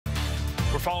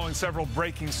We're following several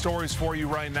breaking stories for you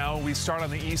right now. We start on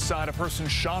the east side. A person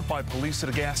shot by police at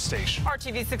a gas station.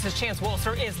 RTV 6's Chance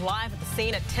Wolser is live at the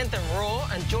scene at 10th and Rural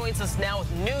and joins us now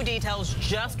with new details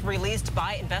just released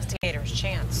by investigators.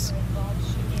 Chance.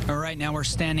 All right, now we're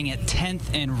standing at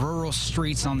 10th and Rural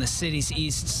Streets on the city's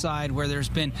east side where there's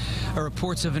been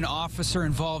reports of an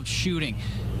officer-involved shooting.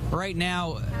 Right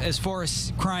now, as far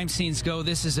as crime scenes go,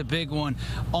 this is a big one.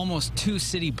 Almost 2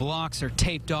 city blocks are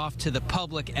taped off to the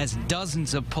public as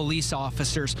dozens of police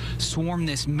officers swarm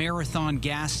this Marathon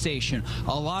gas station.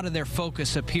 A lot of their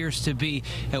focus appears to be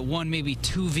at one, maybe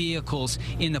 2 vehicles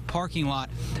in the parking lot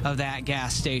of that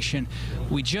gas station.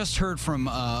 We just heard from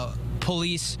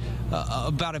police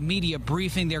about a media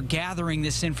briefing. They're gathering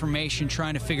this information,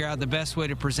 trying to figure out the best way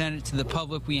to present it to the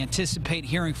public. We anticipate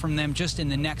hearing from them just in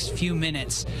the next few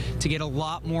minutes to get a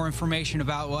lot more information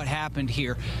about what happened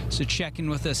here. So check in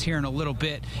with us here in a little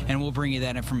bit, and we'll bring you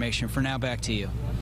that information. For now, back to you.